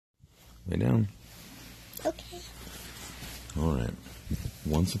Lay down. Okay. All right.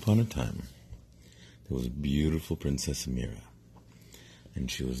 Once upon a time, there was a beautiful Princess Amira, and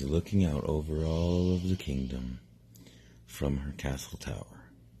she was looking out over all of the kingdom from her castle tower.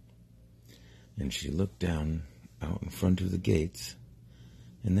 And she looked down out in front of the gates,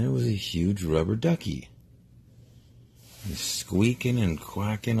 and there was a huge rubber ducky, squeaking and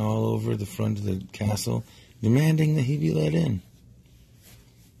quacking all over the front of the castle, demanding that he be let in.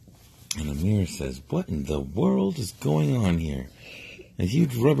 And Amira says, "What in the world is going on here? A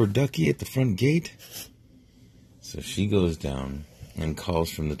huge rubber ducky at the front gate?" So she goes down and calls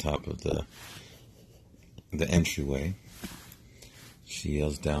from the top of the entryway. She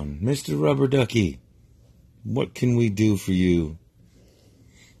yells down, "Mr. Rubber Ducky, what can we do for you?"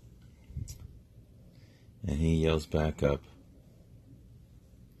 And he yells back up,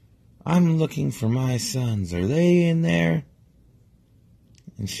 "I'm looking for my sons. Are they in there?"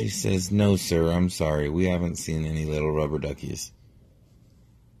 And she says, "No, sir, I'm sorry. We haven't seen any little rubber duckies."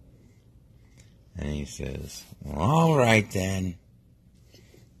 And he says, "All right, then."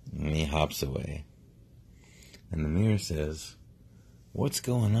 And he hops away. And the mirror says, "What's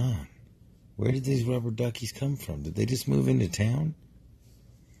going on? Where did these rubber duckies come from? Did they just move into town?"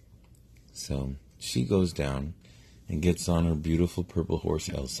 So she goes down and gets on her beautiful purple horse,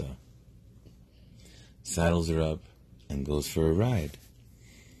 Elsa, saddles her up, and goes for a ride.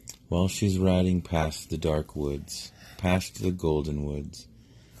 While she's riding past the dark woods, past the golden woods,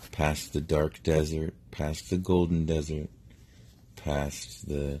 past the dark desert, past the golden desert, past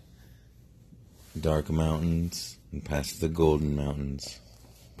the dark mountains, and past the golden mountains,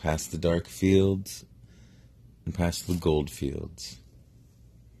 past the dark fields, and past the gold fields,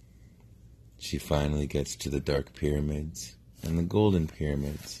 she finally gets to the dark pyramids and the golden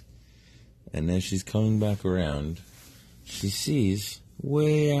pyramids. And as she's coming back around, she sees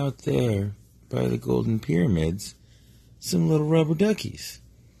way out there by the golden pyramids some little rubber duckies.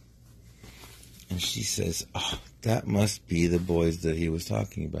 And she says, "Oh, that must be the boys that he was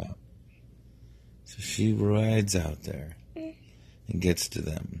talking about." So she rides out there and gets to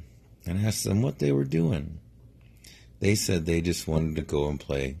them and asks them what they were doing. They said they just wanted to go and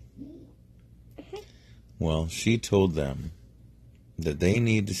play. Well, she told them that they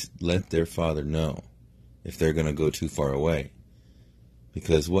need to let their father know if they're going to go too far away.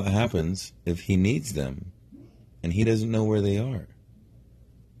 Because what happens if he needs them and he doesn't know where they are?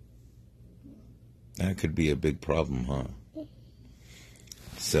 That could be a big problem, huh?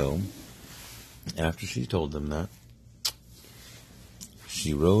 So, after she told them that,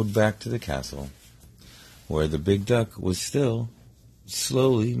 she rode back to the castle, where the big duck was still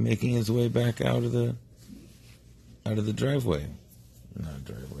slowly making his way back out of the driveway. Not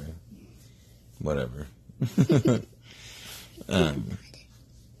driveway. Whatever.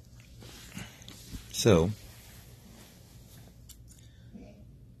 So,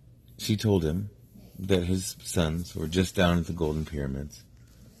 she told him that his sons were just down at the Golden Pyramids.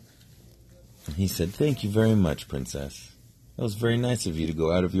 And he said, "Thank you very much, Princess. That was very nice of you to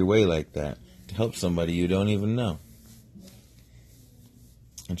go out of your way like that to help somebody you don't even know."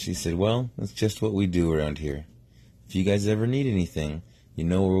 And she said, "Well, that's just what we do around here. If you guys ever need anything, you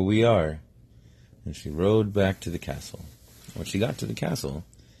know where we are." And she rode back to the castle. When she got to the castle,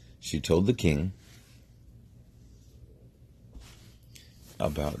 she told the king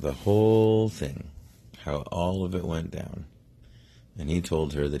about the whole thing, how all of it went down. And he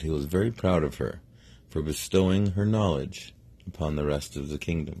told her that he was very proud of her for bestowing her knowledge upon the rest of the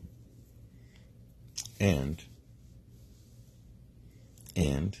kingdom. And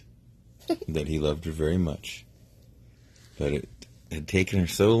that he loved her very much. But it had taken her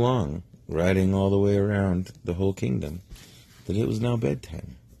so long, riding all the way around the whole kingdom, that it was now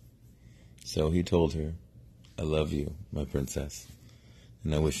bedtime. So he told her, "I love you, my princess,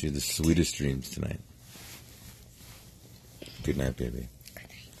 and I wish you the sweetest dreams tonight." Good night, baby.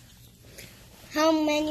 How many